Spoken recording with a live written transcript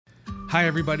Hi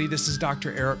everybody, this is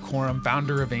Dr. Eric Corum,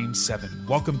 founder of AIM 7.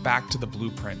 Welcome back to The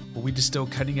Blueprint, where we distill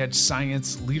cutting-edge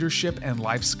science, leadership, and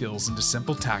life skills into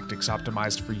simple tactics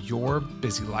optimized for your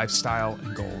busy lifestyle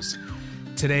and goals.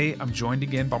 Today, I'm joined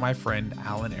again by my friend,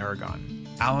 Alan Aragon.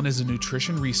 Alan is a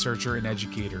nutrition researcher and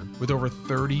educator with over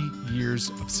 30 years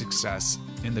of success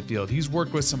in the field. He's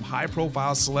worked with some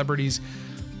high-profile celebrities,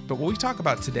 but what we talk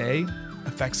about today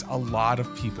affects a lot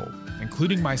of people,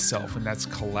 including myself, and that's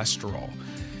cholesterol.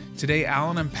 Today,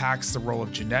 Alan unpacks the role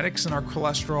of genetics in our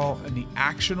cholesterol and the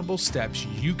actionable steps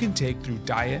you can take through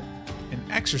diet and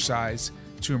exercise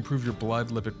to improve your blood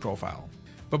lipid profile.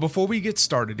 But before we get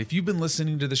started, if you've been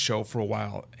listening to the show for a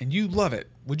while and you love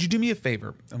it, would you do me a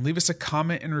favor and leave us a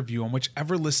comment and review on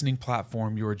whichever listening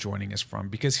platform you are joining us from?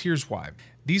 Because here's why.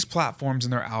 These platforms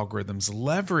and their algorithms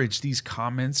leverage these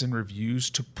comments and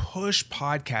reviews to push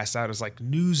podcasts out as like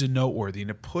news and noteworthy and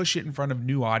to push it in front of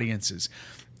new audiences.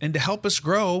 And to help us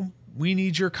grow, we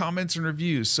need your comments and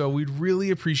reviews. So we'd really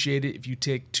appreciate it if you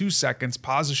take 2 seconds,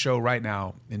 pause the show right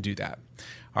now, and do that.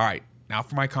 All right, now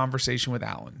for my conversation with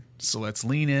Alan. So let's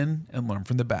lean in and learn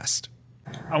from the best.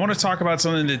 I want to talk about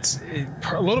something that's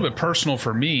a little bit personal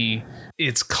for me.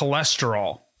 It's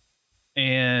cholesterol.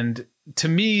 And to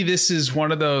me, this is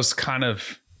one of those kind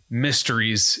of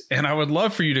mysteries. And I would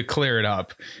love for you to clear it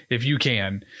up if you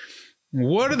can.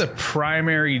 What are the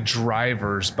primary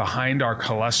drivers behind our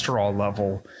cholesterol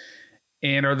level?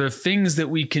 And are there things that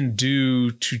we can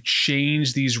do to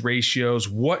change these ratios?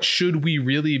 What should we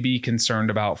really be concerned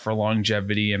about for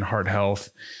longevity and heart health?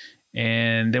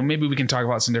 And then maybe we can talk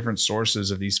about some different sources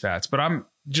of these fats. But I'm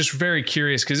just very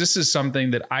curious because this is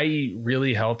something that I eat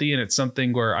really healthy. And it's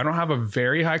something where I don't have a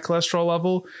very high cholesterol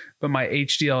level, but my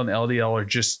HDL and LDL are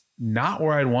just not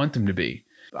where I'd want them to be.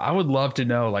 I would love to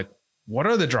know, like, what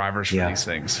are the drivers for these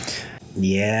things?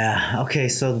 Yeah. Okay.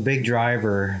 So the big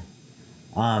driver,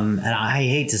 and I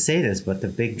hate to say this, but the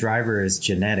big driver is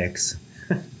genetics.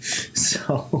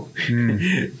 So,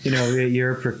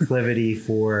 your proclivity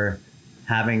for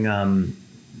having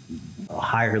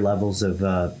higher levels of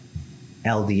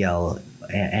LDL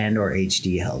and or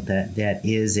HDL, that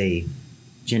is a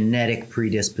genetic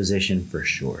predisposition for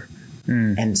sure.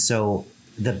 And so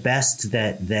the best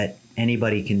that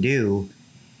anybody can do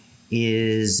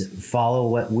is follow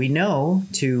what we know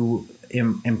to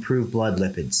improve blood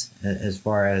lipids as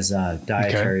far as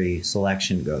dietary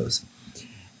selection goes.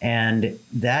 And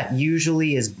that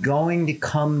usually is going to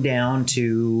come down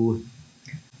to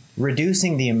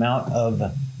reducing the amount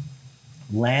of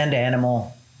land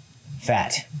animal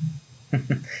fat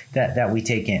that we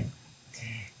take in.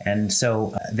 And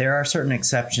so there are certain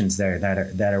exceptions there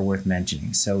that are worth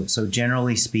mentioning. So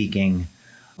generally speaking,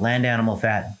 land animal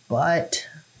fat, but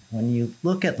when you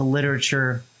look at the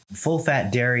literature, full-fat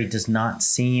dairy does not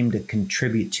seem to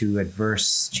contribute to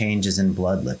adverse changes in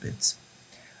blood lipids,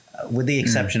 with the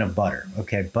exception of butter.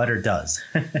 Okay, butter does,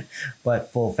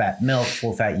 but full-fat milk,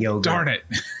 full-fat yogurt. Darn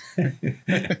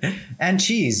it. And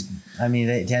cheese, I mean,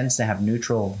 it tends to have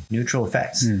neutral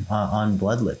effects on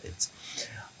blood lipids.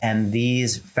 And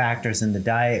these factors in the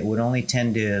diet would only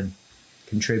tend to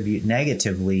contribute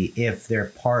negatively if they're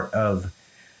part of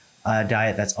a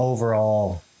diet that's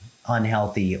overall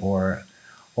unhealthy or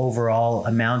overall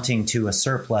amounting to a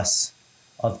surplus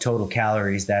of total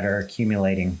calories that are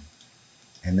accumulating,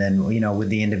 and then with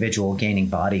the individual gaining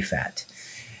body fat.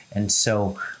 And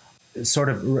so sort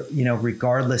of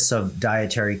regardless of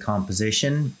dietary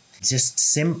composition, just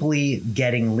simply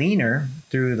getting leaner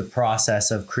through the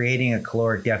process of creating a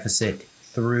caloric deficit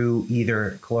through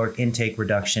either caloric intake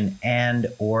reduction and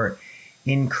or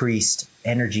increased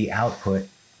energy output,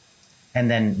 and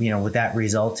then, with that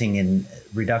resulting in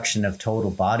reduction of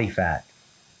total body fat,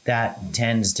 that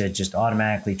tends to just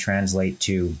automatically translate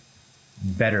to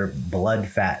better blood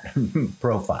fat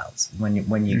profiles when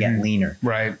you get leaner.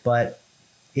 Right. But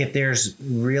if there's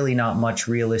really not much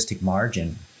realistic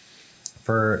margin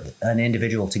for an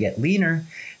individual to get leaner,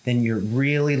 then you're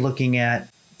really looking at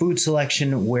food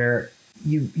selection where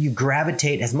you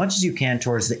gravitate as much as you can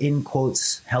towards the, in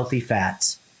quotes, healthy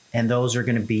fats. And those are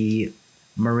going to be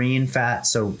marine fat,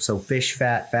 so fish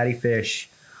fat, fatty fish,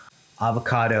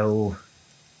 avocado,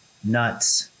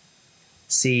 nuts,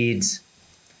 seeds,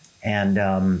 and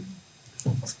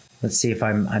let's see if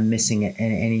I'm missing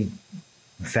any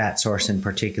fat source in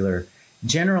particular.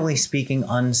 Generally speaking,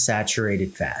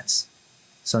 unsaturated fats.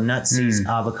 So nuts, seeds,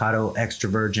 avocado, extra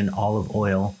virgin olive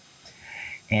oil,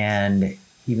 and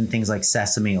even things like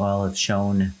sesame oil have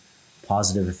shown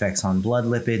positive effects on blood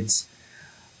lipids.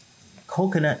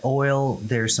 Coconut oil,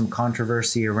 there's some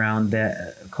controversy around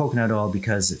that coconut oil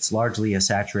because it's largely a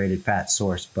saturated fat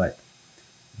source, but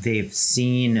they've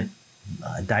seen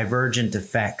divergent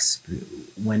effects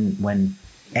when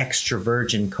extra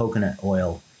virgin coconut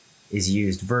oil is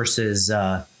used versus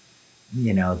the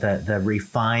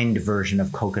refined version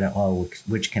of coconut oil,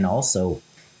 which can also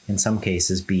in some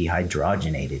cases be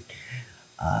hydrogenated.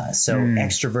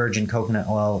 Extra virgin coconut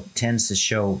oil tends to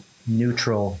show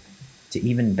neutral to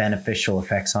even beneficial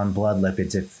effects on blood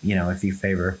lipids if you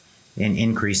favor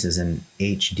increases in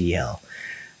HDL.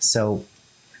 So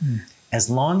as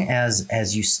long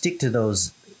as you stick to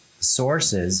those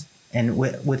sources, and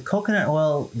with coconut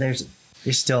oil, there's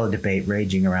still a debate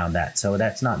raging around that. So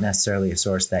that's not necessarily a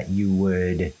source that you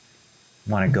would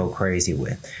want to go crazy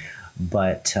with.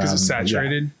 But because it's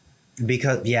saturated?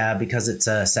 Yeah. Because it's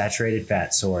a saturated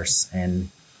fat source.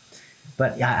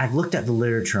 But I've looked at the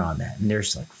literature on that, and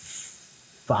there's like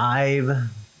 5,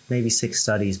 maybe 6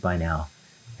 studies by now.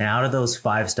 And out of those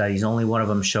 5 studies, only one of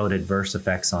them showed adverse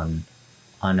effects on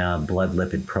a blood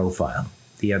lipid profile.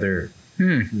 The other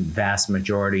vast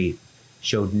majority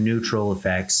showed neutral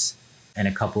effects, and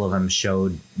a couple of them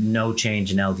showed no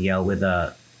change in LDL with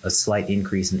a slight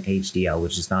increase in HDL,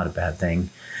 which is not a bad thing.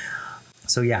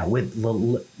 So yeah, with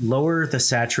lower the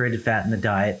saturated fat in the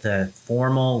diet, the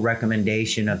formal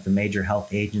recommendation of the major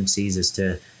health agencies is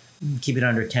to keep it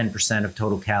under 10% of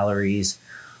total calories.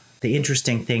 The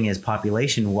interesting thing is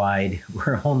population-wide,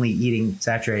 we're only eating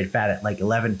saturated fat at like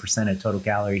 11% of total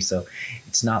calories. So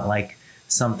it's not like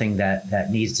something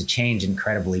that needs to change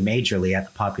incredibly majorly at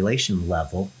the population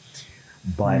level.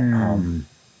 But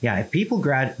if people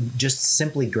just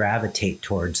simply gravitate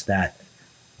towards that,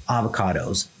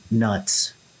 avocados,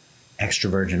 nuts, extra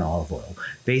virgin olive oil,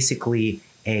 basically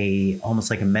almost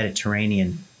like a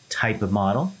Mediterranean type of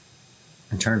model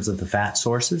in terms of the fat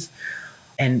sources.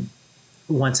 And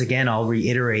once again, I'll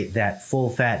reiterate that full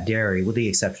fat dairy, with the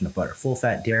exception of butter, full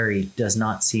fat dairy does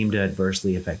not seem to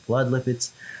adversely affect blood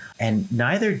lipids, and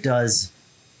neither does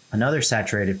another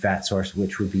saturated fat source,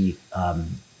 which would be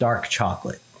dark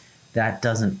chocolate. That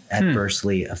doesn't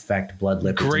adversely affect blood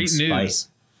lipids. Great news.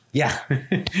 Yeah.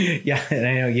 Yeah. And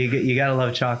I know you got to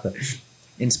love chocolate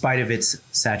in spite of its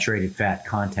saturated fat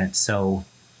content. So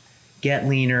get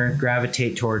leaner,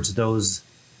 gravitate towards those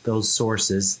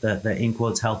sources, the in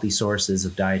quotes healthy sources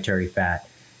of dietary fat,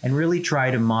 and really try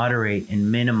to moderate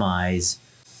and minimize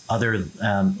other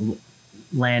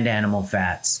land animal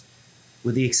fats,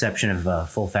 with the exception of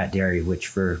full fat dairy,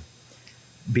 which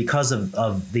because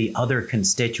of the other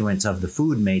constituents of the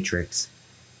food matrix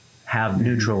have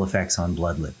neutral effects on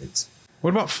blood lipids. What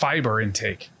about fiber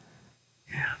intake?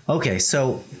 Okay,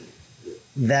 so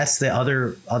that's the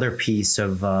other piece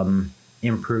of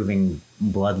improving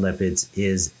blood lipids,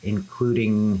 is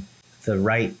including the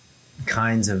right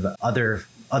kinds of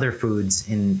other foods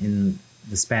in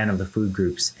the span of the food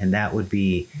groups, and that would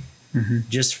be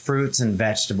just fruits and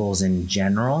vegetables in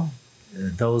general.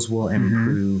 Those will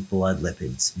improve blood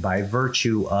lipids by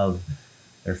virtue of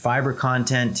their fiber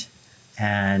content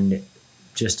and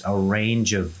just a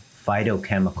range of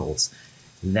phytochemicals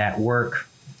that work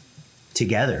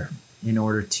together in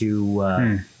order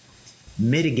to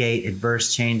mitigate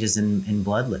adverse changes in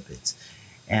blood lipids.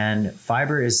 And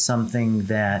fiber is something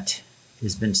that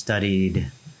has been studied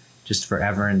just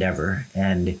forever and ever.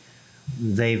 And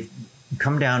they've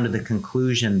come down to the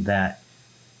conclusion that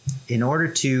in order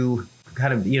to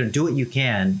kind of do what you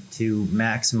can to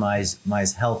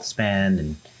maximize health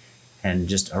span and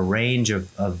just a range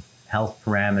of health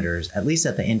parameters, at least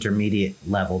at the intermediate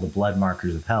level, the blood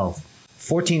markers of health,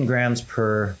 14 grams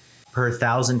per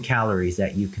 1,000 calories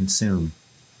that you consume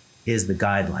is the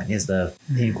guideline, is the,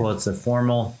 in quotes, the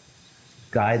formal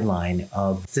guideline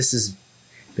of. This has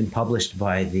been published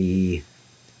by the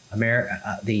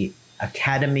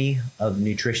Academy of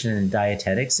Nutrition and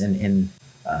Dietetics in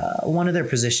one of their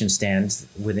position stands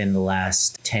within the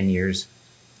last 10 years.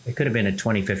 It could have been a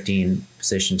 2015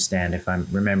 position stand if I'm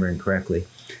remembering correctly.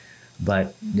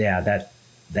 But yeah,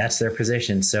 that's their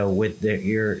position. So with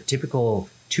your typical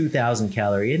 2,000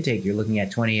 calorie intake, you're looking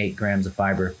at 28 grams of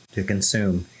fiber to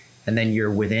consume. And then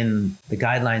you're within the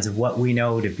guidelines of what we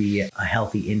know to be a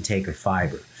healthy intake of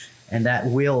fiber. And that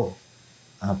will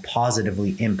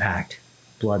positively impact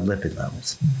blood lipid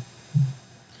levels.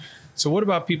 So what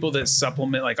about people that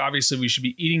supplement? Like, obviously we should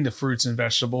be eating the fruits and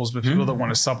vegetables, but people that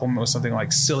want to supplement with something like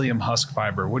psyllium husk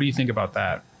fiber, what do you think about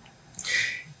that?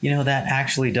 That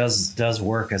actually does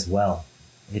work as well.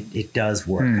 It does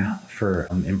work for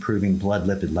improving blood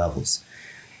lipid levels.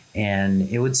 And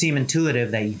it would seem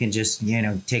intuitive that you can just,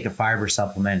 take a fiber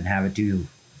supplement and have it do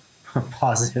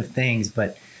positive things,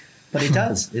 but it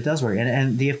does work.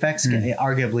 And the effects,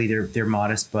 arguably they're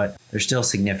modest, but they're still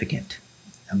significant.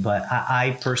 But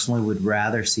I personally would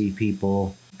rather see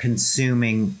people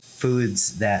consuming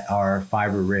foods that are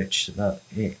fiber rich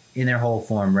in their whole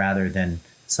form rather than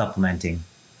supplementing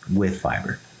with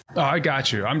fiber. Oh, I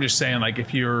got you. I'm just saying, like,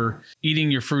 if you're eating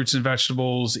your fruits and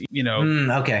vegetables,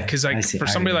 Okay. Because like for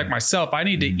somebody like myself, I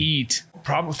need to eat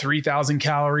probably 3,000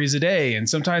 calories a day. And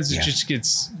sometimes it just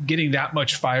getting that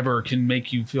much fiber can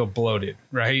make you feel bloated.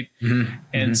 Right.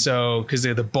 And so, because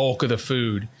they're the bulk of the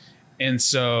food. And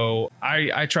so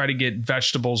I try to get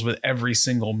vegetables with every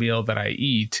single meal that I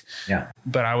eat. Yeah.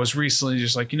 But I was recently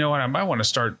just like, you know what, I might want to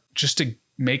start just to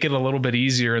make it a little bit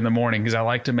easier in the morning, because I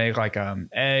like to make like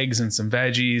eggs and some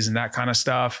veggies and that kind of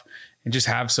stuff, and just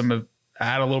have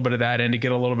add a little bit of that in to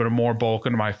get a little bit of more bulk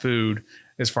into my food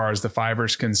as far as the fiber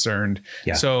is concerned.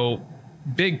 Yeah. So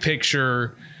big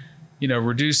picture,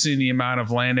 reducing the amount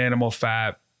of land animal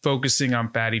fat, focusing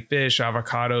on fatty fish,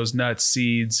 avocados, nuts,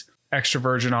 seeds, extra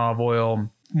virgin olive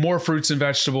oil, more fruits and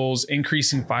vegetables,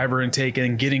 increasing fiber intake,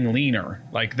 and getting leaner.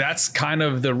 Like, that's kind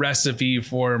of the recipe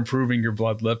for improving your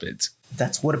blood lipids.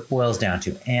 That's what it boils down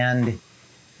to. And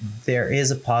there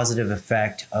is a positive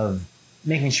effect of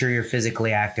making sure you're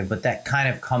physically active, but that kind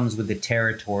of comes with the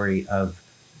territory of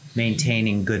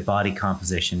maintaining good body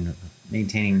composition,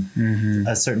 maintaining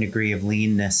a certain degree of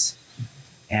leanness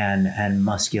and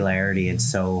muscularity. And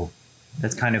so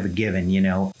that's kind of a given,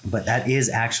 but that is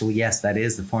actually, yes, that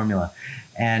is the formula.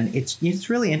 And it's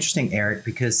really interesting, Eric,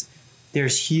 because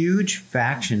there's huge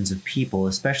factions of people,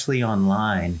 especially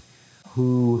online,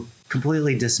 who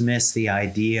completely dismiss the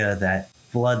idea that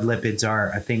blood lipids are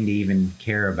a thing to even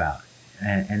care about.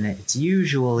 And it's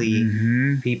usually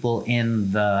people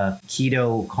in the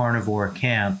keto carnivore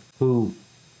camp who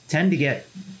tend to get,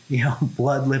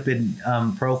 blood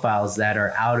lipid profiles that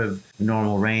are out of the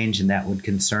normal range, and that would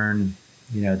concern,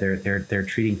 their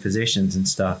treating physicians and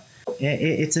stuff.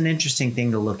 It's an interesting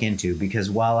thing to look into, because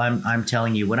while I'm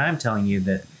telling you what I'm telling you,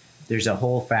 that there's a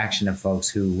whole faction of folks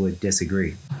who would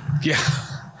disagree. Yeah.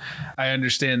 I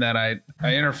understand that. I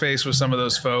interface with some of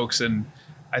those folks, and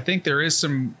I think there is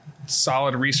some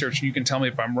solid research, and you can tell me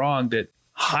if I'm wrong, that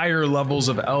higher levels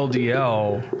of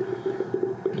LDL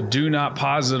do not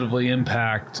positively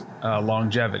impact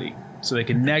longevity. So they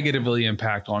can negatively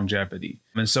impact longevity.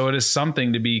 And so it is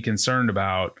something to be concerned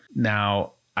about.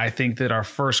 Now, I think that our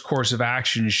first course of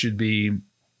action should be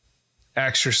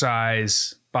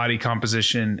exercise, body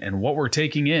composition, and what we're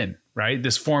taking in. Right?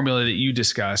 This formula that you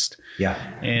discussed. Yeah.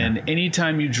 And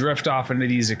anytime you drift off into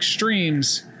these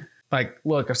extremes, like,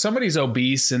 look, if somebody's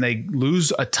obese and they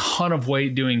lose a ton of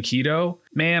weight doing keto,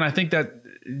 man, I think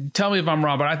that, tell me if I'm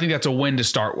wrong, but I think that's a win to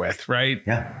start with, right?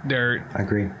 Yeah. I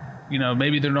agree.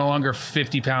 Maybe they're no longer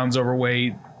 50 pounds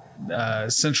overweight,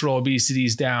 central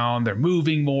obesity's down, they're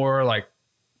moving more, like,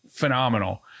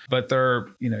 phenomenal. But they're,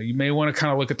 you may want to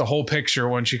kind of look at the whole picture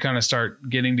once you kind of start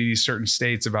getting to these certain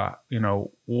states about,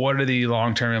 what are the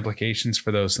long-term implications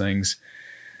for those things?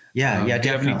 Yeah. Do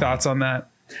you have any thoughts on that?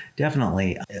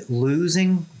 Definitely.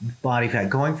 Losing body fat,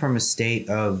 going from a state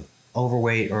of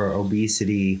overweight or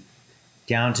obesity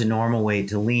down to normal weight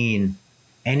to lean,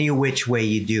 any which way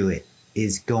you do it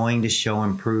is going to show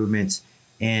improvements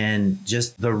in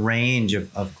just the range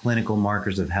of clinical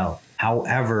markers of health.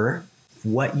 However,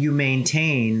 what you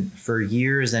maintain for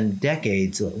years and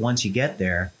decades, once you get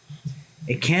there,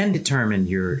 it can determine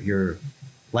your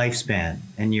lifespan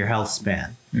and your health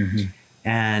span.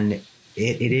 And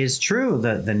it is true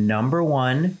that the number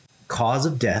one cause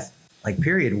of death, like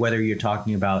period, whether you're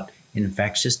talking about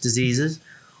infectious diseases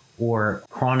or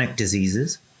chronic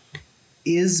diseases,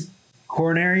 is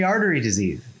coronary artery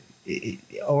disease,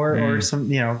 or some,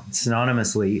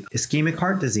 synonymously ischemic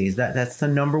heart disease. That's the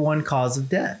number one cause of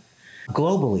death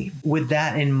globally. With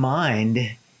that in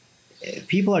mind,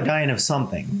 people are dying of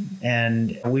something.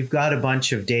 And we've got a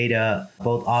bunch of data,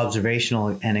 both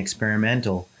observational and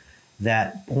experimental,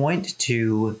 that point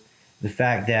to the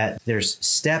fact that there's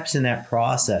steps in that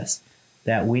process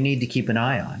that we need to keep an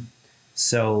eye on.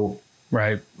 So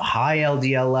high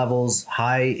LDL levels,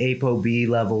 high ApoB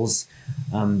levels,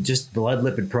 just blood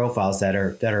lipid profiles that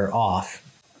are off.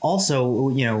 Also,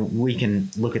 we can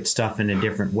look at stuff in a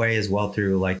different way as well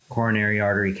through like coronary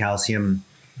artery calcium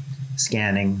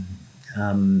scanning.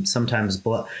 Sometimes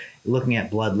looking at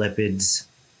blood lipids,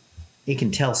 it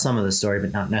can tell some of the story,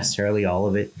 but not necessarily all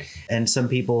of it. And some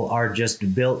people are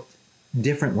just built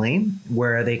differently,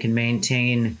 where they can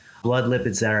maintain blood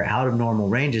lipids that are out of normal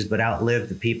ranges, but outlive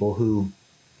the people who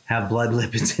have blood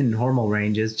lipids in normal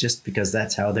ranges, just because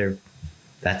that's how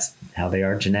they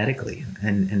are genetically.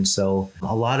 And so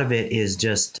a lot of it is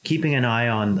just keeping an eye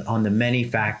on the many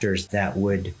factors that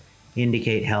would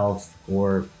indicate health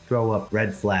or throw up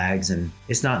red flags. And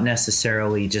it's not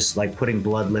necessarily just like putting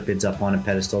blood lipids up on a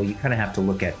pedestal. You kind of have to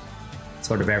look at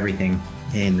sort of everything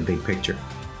in the big picture.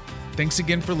 Thanks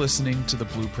again for listening to the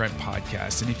Blueprint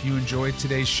Podcast. And if you enjoyed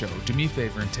today's show, do me a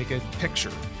favor and take a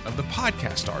picture of the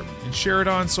podcast art and share it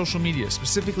on social media,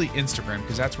 specifically Instagram,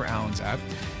 because that's where Alan's at,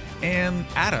 and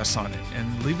add us on it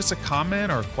and leave us a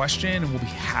comment or a question, and we'll be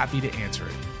happy to answer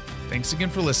it. Thanks again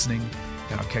for listening,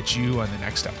 and I'll catch you on the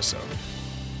next episode.